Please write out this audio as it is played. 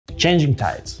Changing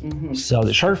Tides. So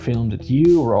the short film that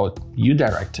you wrote, you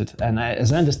directed, and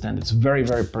as I understand, it's a very,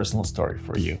 very personal story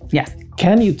for you. Yes.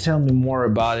 Can you tell me more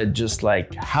about it? Just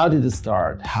like, how did it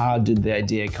start? How did the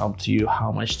idea come to you?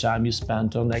 How much time you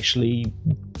spent on actually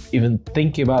even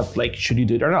thinking about, like, should you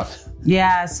do it or not?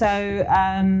 Yeah, so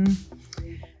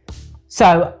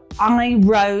I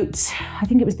wrote, I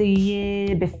think it was the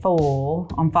year before,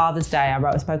 on Father's Day, I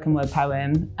wrote a spoken word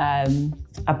poem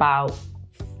about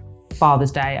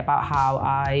Father's Day, about how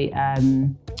I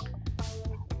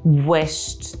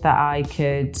wished that I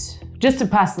could, just a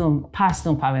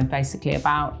personal poem basically,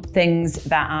 about things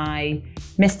that I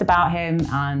missed about him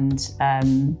and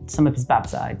some of his bad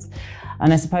sides.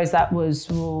 And I suppose that was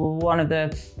one of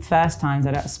the first times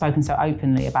I'd spoken so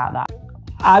openly about that.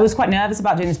 I was quite nervous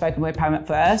about doing the spoken word poem at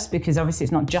first, because obviously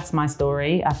it's not just my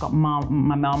story. I've got my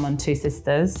mum and 2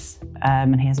 sisters,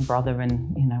 and he has a brother,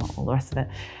 and you know, all the rest of it.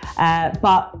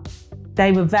 But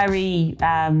they were very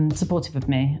supportive of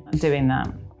me doing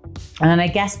that. And then I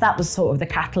guess that was sort of the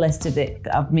catalyst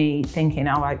of me thinking,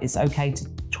 oh, it's okay to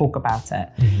talk about it.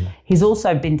 He's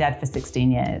also been dead for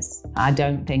 16 years. I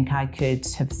don't think I could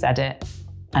have said it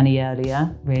any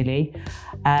earlier, really.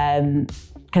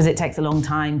 Because it takes a long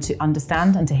time to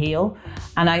understand and to heal.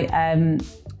 And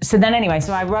so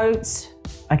I wrote,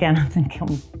 again, I think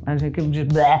it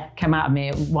just came out of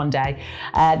me one day,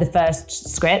 the first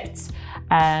script.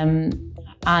 And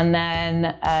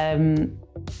then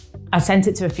I sent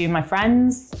it to a few of my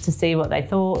friends to see what they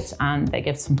thought, and they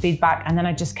gave some feedback. And then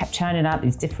I just kept churning out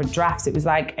these different drafts. It was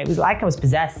like I was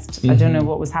possessed. I don't know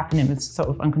what was happening. It was sort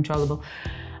of uncontrollable.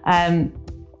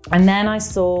 And then I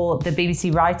saw the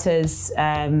BBC Writers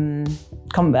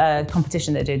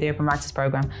competition they do, the Open Writers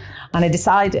Programme. And I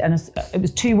decided, and it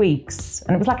was 2 weeks,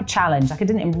 and it was like a challenge. Like, I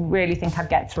didn't really think I'd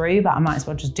get through, but I might as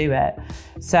well just do it.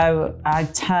 So I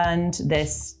turned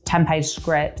this 10-page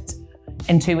script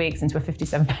in 2 weeks into a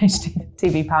 57-page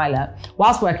TV pilot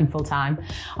whilst working full time.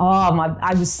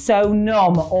 I was so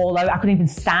numb all over. I couldn't even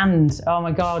stand. Oh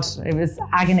my God, it was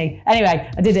agony. Anyway,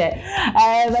 I did it.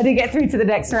 I didn't get through to the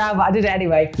next round, but I did it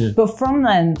anyway. Yeah. But from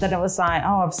then I was like,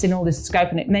 oh, I've seen all this scope,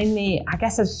 and it made me, I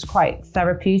guess it was quite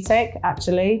therapeutic,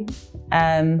 actually.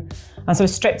 And so I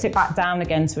stripped it back down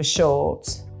again to a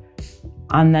short,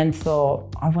 and then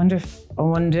thought, I wonder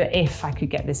if I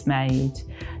could get this made.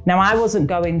 Now, I wasn't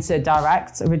going to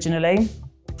direct originally.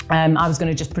 I was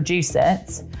going to just produce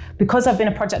it. Because I've been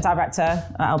a project director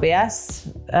at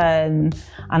LBS, and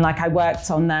like I worked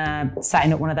on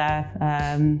setting up one of their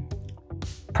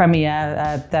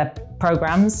premiere, their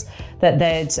programs that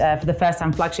they'd, for the first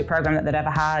time, flagship program that they'd ever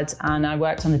had. And I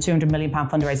worked on the £200 million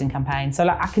fundraising campaign. So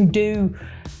like, I can do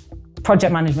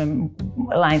project management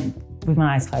like with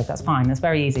my eyes closed. That's fine. That's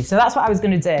very easy. So that's what I was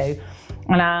going to do.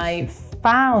 And I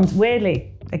found, weirdly,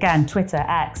 again, Twitter,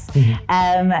 X,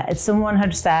 someone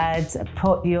had said,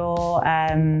 put your,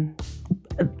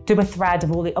 do a thread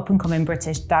of all the up-and-coming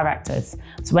British directors.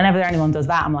 So whenever anyone does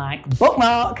that, I'm like,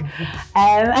 bookmark.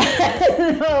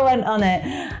 I went on it.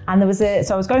 And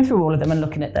so I was going through all of them and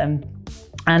looking at them.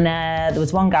 And there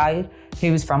was one guy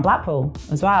who was from Blackpool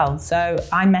as well. So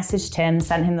I messaged him,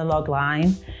 sent him the log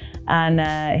line, and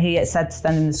he had said to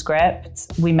send him the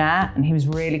script. We met, and he was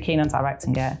really keen on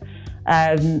directing it.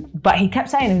 But he kept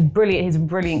saying he was brilliant. He's a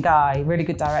brilliant guy, really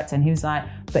good director. And he was like,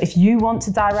 but if you want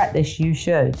to direct this, you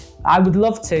should. I would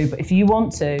love to, but if you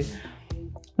want to.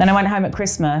 Then I went home at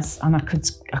Christmas, and I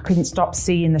couldn't stop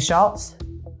seeing the shots.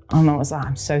 And I was like,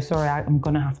 I'm so sorry, I'm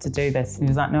gonna have to do this. And he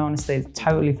was like, no, honestly, it's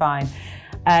totally fine.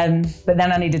 But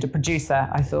then I needed a producer,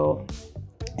 I thought.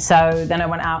 So then I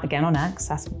went out again on X,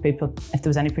 asked people if there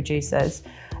was any producers.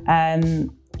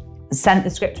 Sent the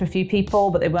script to a few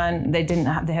people, but they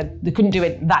couldn't do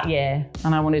it that year,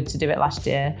 and I wanted to do it last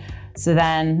year. So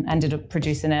then ended up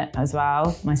producing it as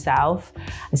well, myself.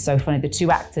 It's so funny, the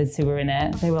 2 actors who were in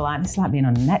it, they were like, this is like being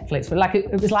on Netflix. But like,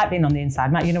 it was like being on the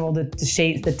inside, you know, all the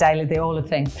sheets, the daily, all the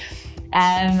things.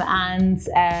 But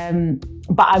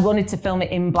I wanted to film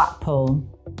it in Blackpool.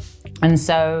 And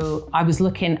so I was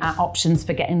looking at options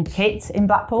for getting kit in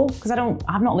Blackpool, because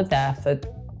I've not lived there for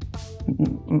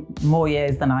more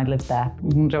years than I'd lived there. I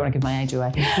don't want to give my age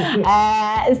away.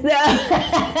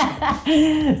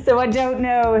 So I don't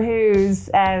know I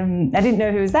didn't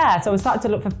know who was there. So I started to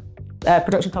look for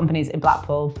production companies in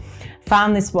Blackpool.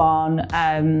 Found this one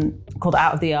called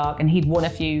Out of the Arc, and he'd won a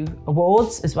few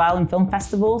awards as well in film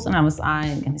festivals. And I was like,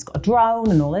 and he's got a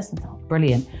drone and all this, and I thought,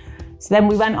 brilliant. So then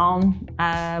we went on,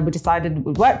 we decided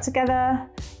we'd work together.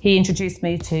 He introduced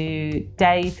me to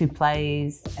Dave, who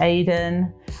plays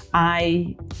Aidan.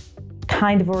 I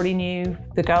kind of already knew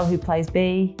the girl who plays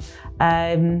Bea.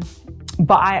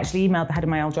 But I actually emailed the head of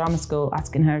my old drama school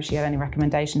asking her if she had any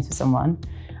recommendations for someone.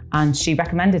 And she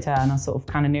recommended her, and I sort of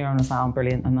kind of knew her, and I was like, oh,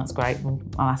 brilliant, and that's great, well,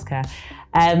 I'll ask her.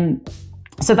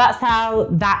 So that's how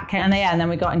that came, and then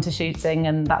we got into shooting,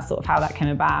 and that's sort of how that came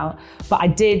about. But I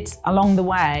did, along the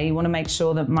way, want to make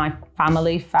sure that my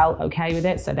family felt okay with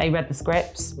it. So they read the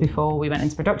scripts before we went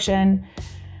into production.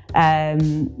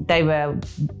 They were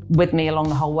with me along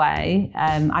the whole way.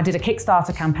 I did a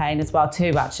Kickstarter campaign as well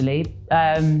too, actually.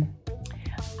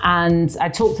 And I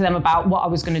talked to them about what I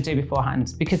was going to do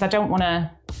beforehand, because I don't want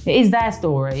to, it is their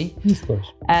story. Of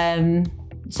course.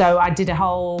 So I did a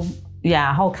whole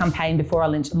campaign before I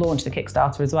launched the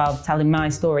Kickstarter as well, telling my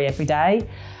story every day.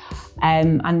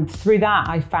 And through that,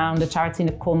 I found a charity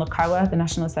called NACOA, the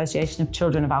National Association of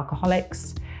Children of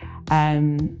Alcoholics.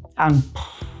 And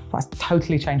that's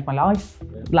totally changed my life.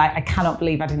 Like, I cannot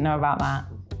believe I didn't know about that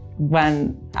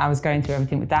when I was going through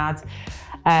everything with Dad.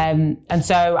 And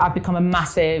so I've become a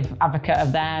massive advocate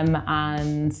of them,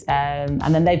 and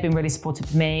then they've been really supportive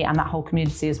of me and that whole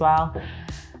community as well.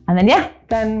 And then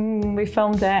then we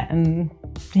filmed it, and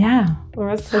the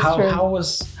rest is history.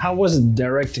 How was it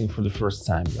directing for the first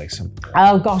time?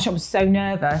 Oh gosh, I was so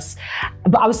nervous.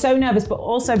 But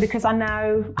also because I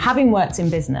know, having worked in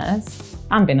business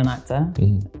and been an actor,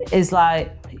 is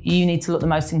like, you need to look the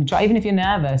most in control. Even if you're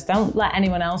nervous, don't let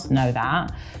anyone else know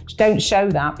that. Don't show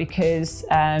that, because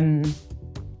then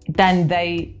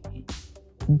they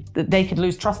could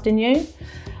lose trust in you.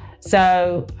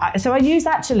 So I used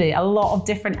actually a lot of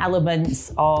different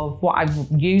elements of what I've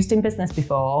used in business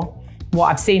before, what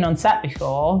I've seen on set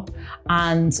before,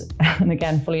 and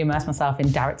again, fully immersed myself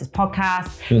in directors'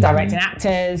 podcasts, directing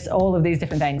actors, all of these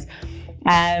different things.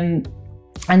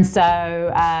 And so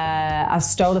I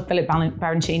stole the Philip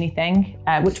Baroncini thing,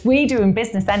 which we do in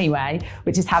business anyway,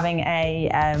 which is having a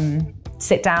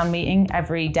sit-down meeting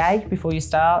every day before you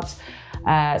start.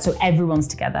 So everyone's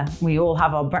together. We all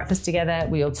have our breakfast together.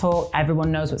 We all talk.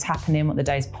 Everyone knows what's happening, what the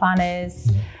day's plan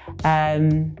is.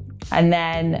 And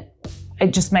then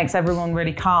it just makes everyone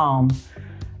really calm.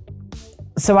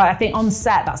 So I think on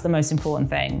set, that's the most important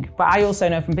thing. But I also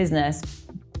know from business,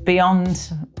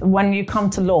 beyond when you come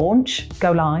to launch,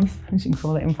 go live, as you can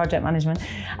call it in project management,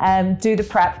 do the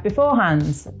prep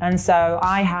beforehand. And so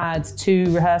I had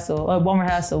one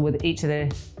rehearsal with each of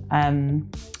the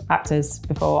actors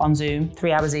before on Zoom,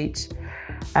 3 hours each.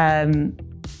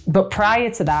 But prior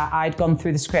to that, I'd gone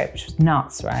through the script, which was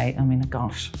nuts, right? I mean,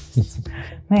 gosh,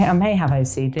 I may have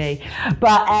OCD.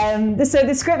 But so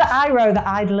the script that I wrote, that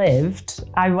I'd lived,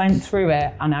 I went through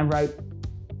it and I wrote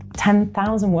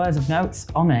 10,000 words of notes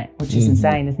on it, which is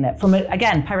insane, isn't it? From,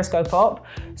 again, periscope up.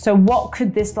 So what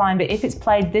could this line be? If it's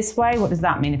played this way, what does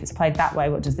that mean? If it's played that way,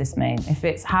 what does this mean?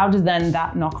 How does then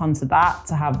that knock onto that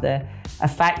to have the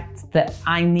effect that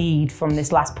I need from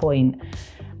this last point?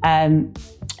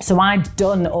 So I'd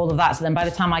done all of that. So then by the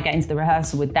time I get into the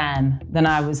rehearsal with them, then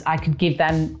I could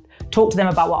talk to them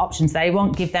about what options they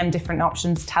want, give them different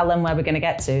options, tell them where we're going to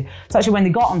get to. So actually when they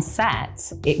got on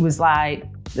set, it was like,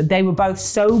 they were both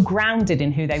so grounded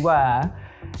in who they were.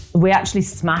 We actually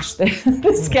smashed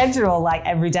the schedule like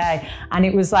every day. And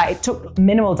it was like, it took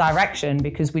minimal direction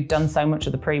because we'd done so much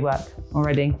of the pre-work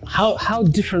already. How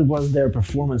different was their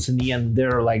performance in the end?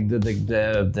 They're like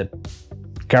the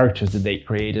characters that they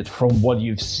created from what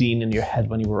you've seen in your head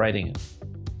when you were writing it?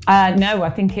 No, I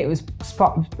think it was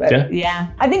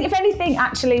yeah. I think if anything,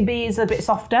 actually, B is a bit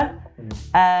softer.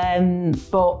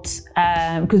 But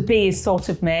because B is sort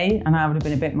of me, and I would have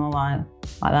been a bit more like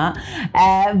that.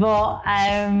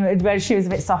 But she was a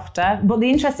bit softer. But the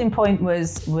interesting point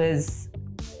was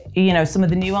some of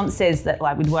the nuances that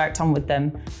we'd worked on with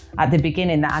them at the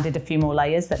beginning that added a few more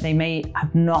layers that they may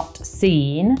have not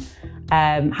seen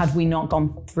had we not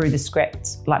gone through the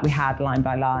script like we had line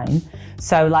by line.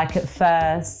 So at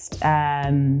first,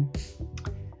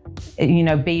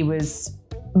 B was,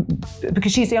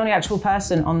 because she's the only actual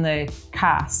person on the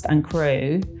cast and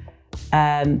crew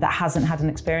that hasn't had an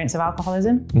experience of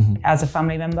alcoholism as a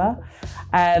family member.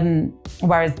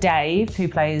 Whereas Dave, who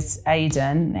plays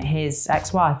Aidan, his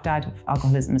ex-wife died of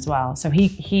alcoholism as well. So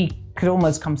he could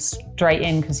almost come straight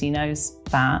in because he knows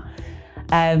that.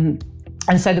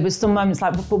 And so there was some moments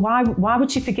like, but why would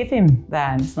she forgive him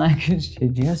then? It's like, she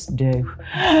just do.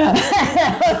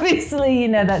 Obviously,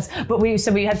 but we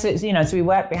had to, so we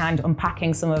worked behind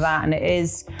unpacking some of that, and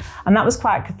that was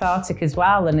quite cathartic as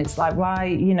well. And it's like,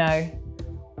 why,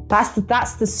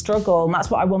 that's the struggle, and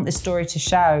that's what I want this story to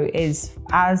show, is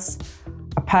as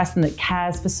a person that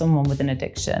cares for someone with an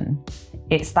addiction,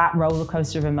 it's that roller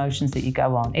coaster of emotions that you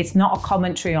go on. It's not a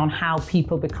commentary on how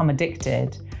people become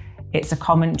addicted. It's a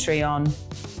commentary on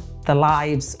the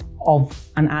lives of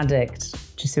an addict.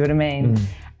 Do you see what I mean?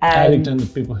 Addict and the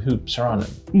people who surround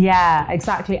them. Yeah,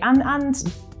 exactly. And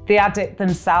the addict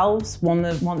themselves,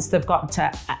 once they've got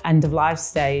to end of life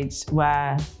stage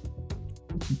where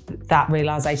that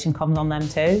realization comes on them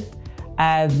too.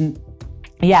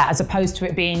 Yeah, as opposed to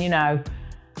it being, you know,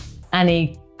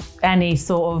 any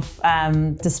sort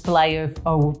of display of,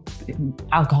 oh,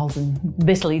 alcoholism,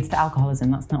 this leads to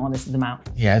alcoholism. That's not what this is about.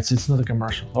 Yeah, it's not a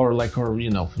commercial or you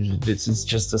know, it's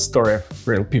just a story of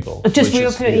real people. Just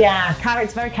real people, yeah.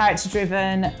 Very character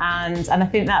driven, and I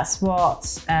think that's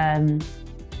what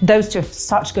those two are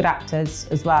such good actors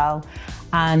as well.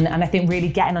 And I think really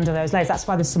getting under those layers. That's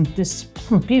why there's some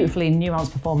beautifully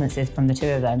nuanced performances from the two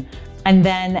of them. And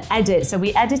then edit. So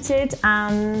we edited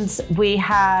and we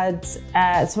had,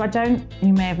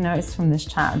 you may have noticed from this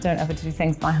chat, I don't ever do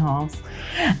things by halves.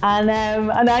 And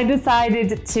I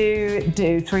decided to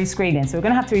do 3 screenings. So we're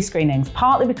gonna have 3 screenings,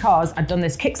 partly because I'd done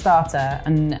this Kickstarter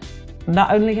and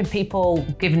not only had people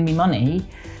given me money,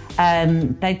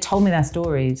 they told me their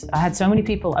stories. I had so many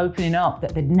people opening up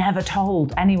that they'd never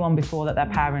told anyone before that their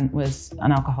parent was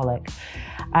an alcoholic.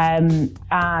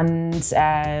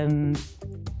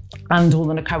 And all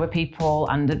the NACOA people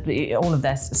and all of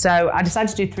this. So I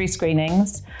decided to do 3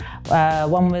 screenings.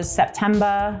 One was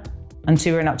September and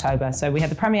 2 were in October. So we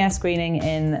had the premiere screening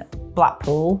in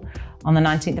Blackpool on the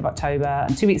 19th of October,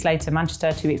 and 2 weeks later,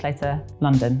 Manchester, 2 weeks later,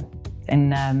 London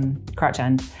in Crouch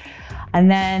End. And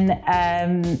then,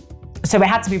 so we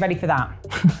had to be ready for that,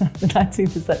 the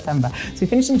 19th of September. So we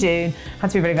finished in June, had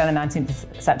to be ready by the 19th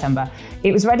of September.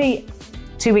 It was ready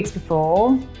 2 weeks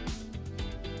before.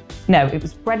 No, it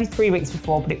was ready 3 weeks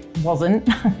before, but it wasn't.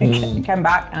 It came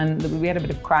back and we had a bit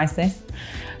of crisis.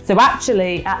 So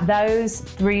actually, at those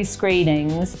 3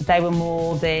 screenings, they were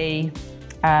more the,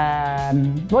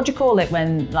 what do you call it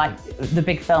when, like, the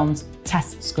big films,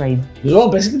 test screen? Oh,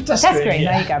 basically test screen,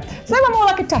 yeah. There you go. So they were more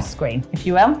like a test screen, if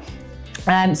you will.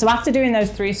 So after doing those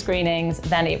 3 screenings,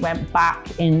 then it went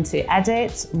back into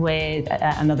edit with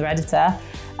another editor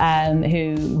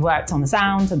who worked on the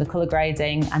sound and the colour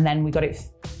grading, and then we got it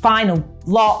final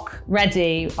lock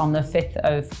ready on the 5th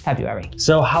of February.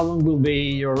 So how long will be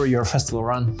your festival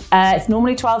run? It's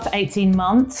normally 12 to 18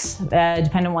 months,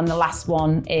 depending on when the last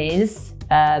one is,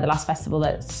 the last festival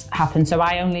that's happened. So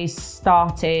I only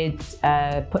started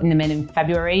putting them in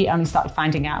February. I only started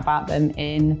finding out about them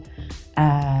in,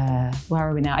 where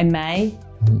are we now? In May.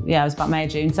 Yeah, it was about May or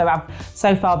June. So I've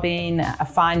so far been a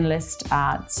finalist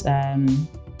at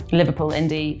Liverpool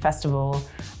Indie Festival.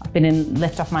 I've been in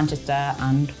Lift Off Manchester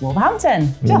and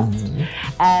Wolverhampton, just.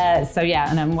 So yeah,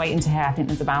 and I'm waiting to hear, I think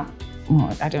there's about,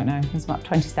 I don't know, there's about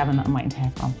 27 that I'm waiting to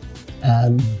hear from.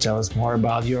 Tell us more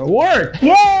about your award.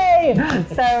 Yay!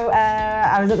 So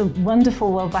I was at the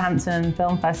wonderful Wolverhampton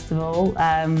Film Festival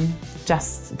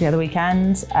just the other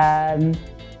weekend.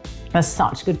 There's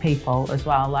such good people as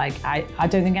well. Like, I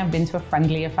don't think I've been to a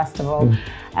friendlier festival.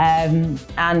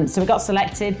 And so we got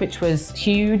selected, which was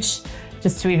huge,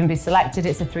 just to even be selected.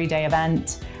 It's a 3-day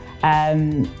event.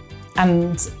 And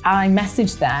I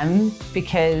messaged them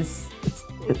because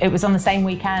it was on the same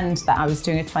weekend that I was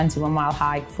doing a 21-mile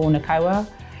hike for NACOA.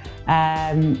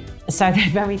 So they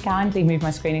very kindly moved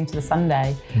my screening to the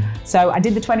Sunday. So I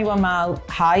did the 21-mile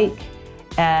hike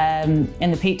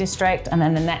in the Peak District, and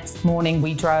then the next morning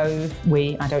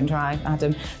I don't drive,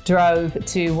 Adam, drove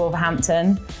to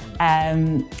Wolverhampton,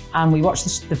 and we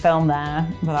watched the film there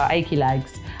with our achy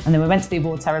legs, and then we went to the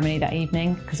award ceremony that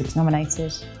evening because it was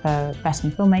nominated for Best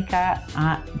New Filmmaker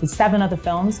with 7 other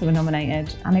films that were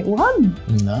nominated, and it won.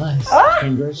 Nice.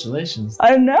 Congratulations.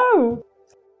 I know.